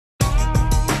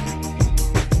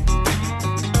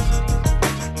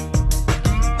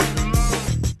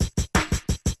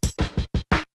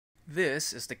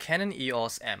This is the Canon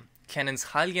EOS M, Canon's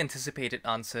highly anticipated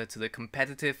answer to the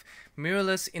competitive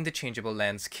mirrorless interchangeable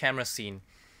lens camera scene.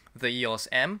 The EOS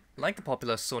M, like the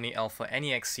popular Sony Alpha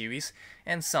NEX series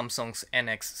and Samsung's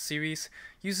NX series,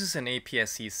 uses an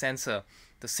APS-C sensor,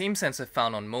 the same sensor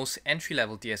found on most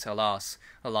entry-level DSLRs,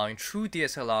 allowing true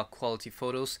DSLR quality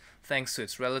photos thanks to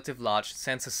its relative large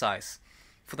sensor size.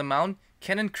 For the mount,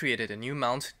 Canon created a new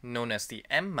mount known as the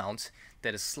M mount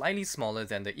that is slightly smaller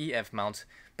than the EF mount,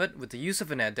 but with the use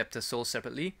of an adapter sold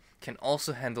separately, can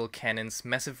also handle Canon's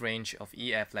massive range of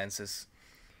EF lenses.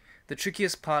 The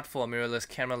trickiest part for a mirrorless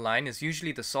camera line is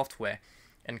usually the software,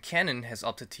 and Canon has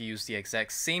opted to use the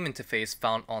exact same interface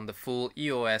found on the full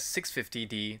EOS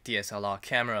 650D DSLR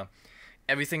camera.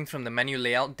 Everything from the menu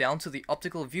layout down to the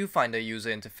optical viewfinder user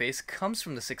interface comes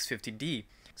from the 650D,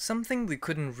 something we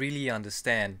couldn't really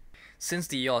understand, since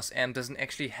the EOS M doesn't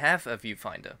actually have a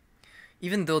viewfinder.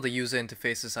 Even though the user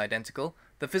interface is identical,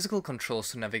 the physical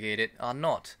controls to navigate it are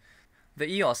not. The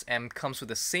EOS M comes with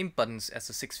the same buttons as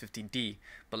the 650D,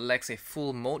 but lacks a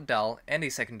full mode dial and a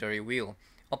secondary wheel,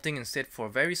 opting instead for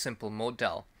a very simple mode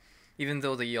dial. Even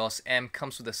though the EOS M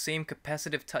comes with the same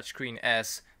capacitive touchscreen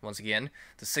as, once again,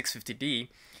 the 650D,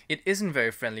 it isn't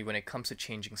very friendly when it comes to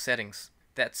changing settings.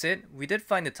 That said, we did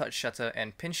find the touch shutter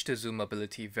and pinch to zoom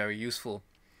ability very useful.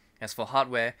 As for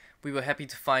hardware, we were happy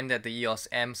to find that the EOS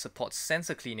M supports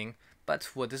sensor cleaning,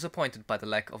 but were disappointed by the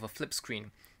lack of a flip screen,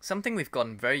 something we've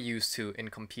gotten very used to in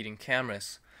competing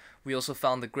cameras. We also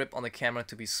found the grip on the camera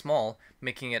to be small,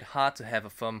 making it hard to have a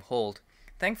firm hold.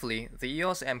 Thankfully, the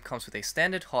EOS M comes with a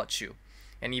standard hot shoe,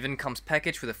 and even comes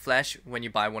packaged with a flash when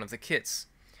you buy one of the kits.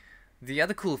 The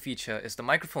other cool feature is the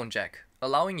microphone jack,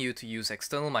 allowing you to use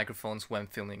external microphones when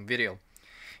filming video.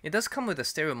 It does come with a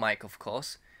stereo mic, of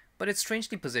course, but it's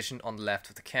strangely positioned on the left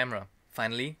of the camera.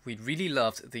 Finally, we really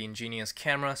loved the ingenious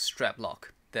camera strap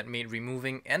lock that made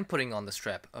removing and putting on the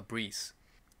strap a breeze.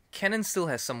 Canon still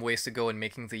has some ways to go in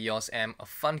making the EOS M a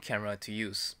fun camera to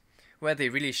use. Where they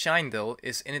really shine though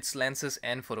is in its lenses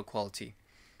and photo quality.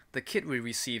 The kit we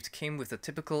received came with a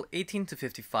typical 18 to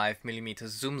 55mm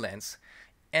zoom lens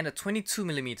and a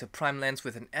 22mm prime lens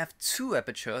with an f2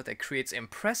 aperture that creates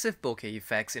impressive bokeh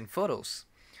effects in photos.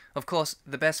 Of course,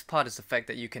 the best part is the fact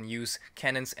that you can use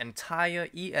Canon's entire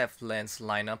EF lens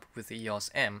lineup with the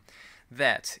EOS M.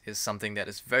 That is something that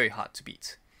is very hard to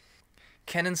beat.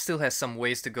 Canon still has some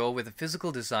ways to go with the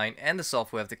physical design and the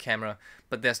software of the camera,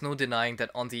 but there's no denying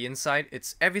that on the inside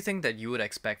it's everything that you would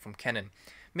expect from Canon,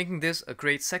 making this a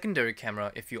great secondary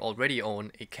camera if you already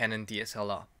own a Canon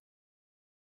DSLR.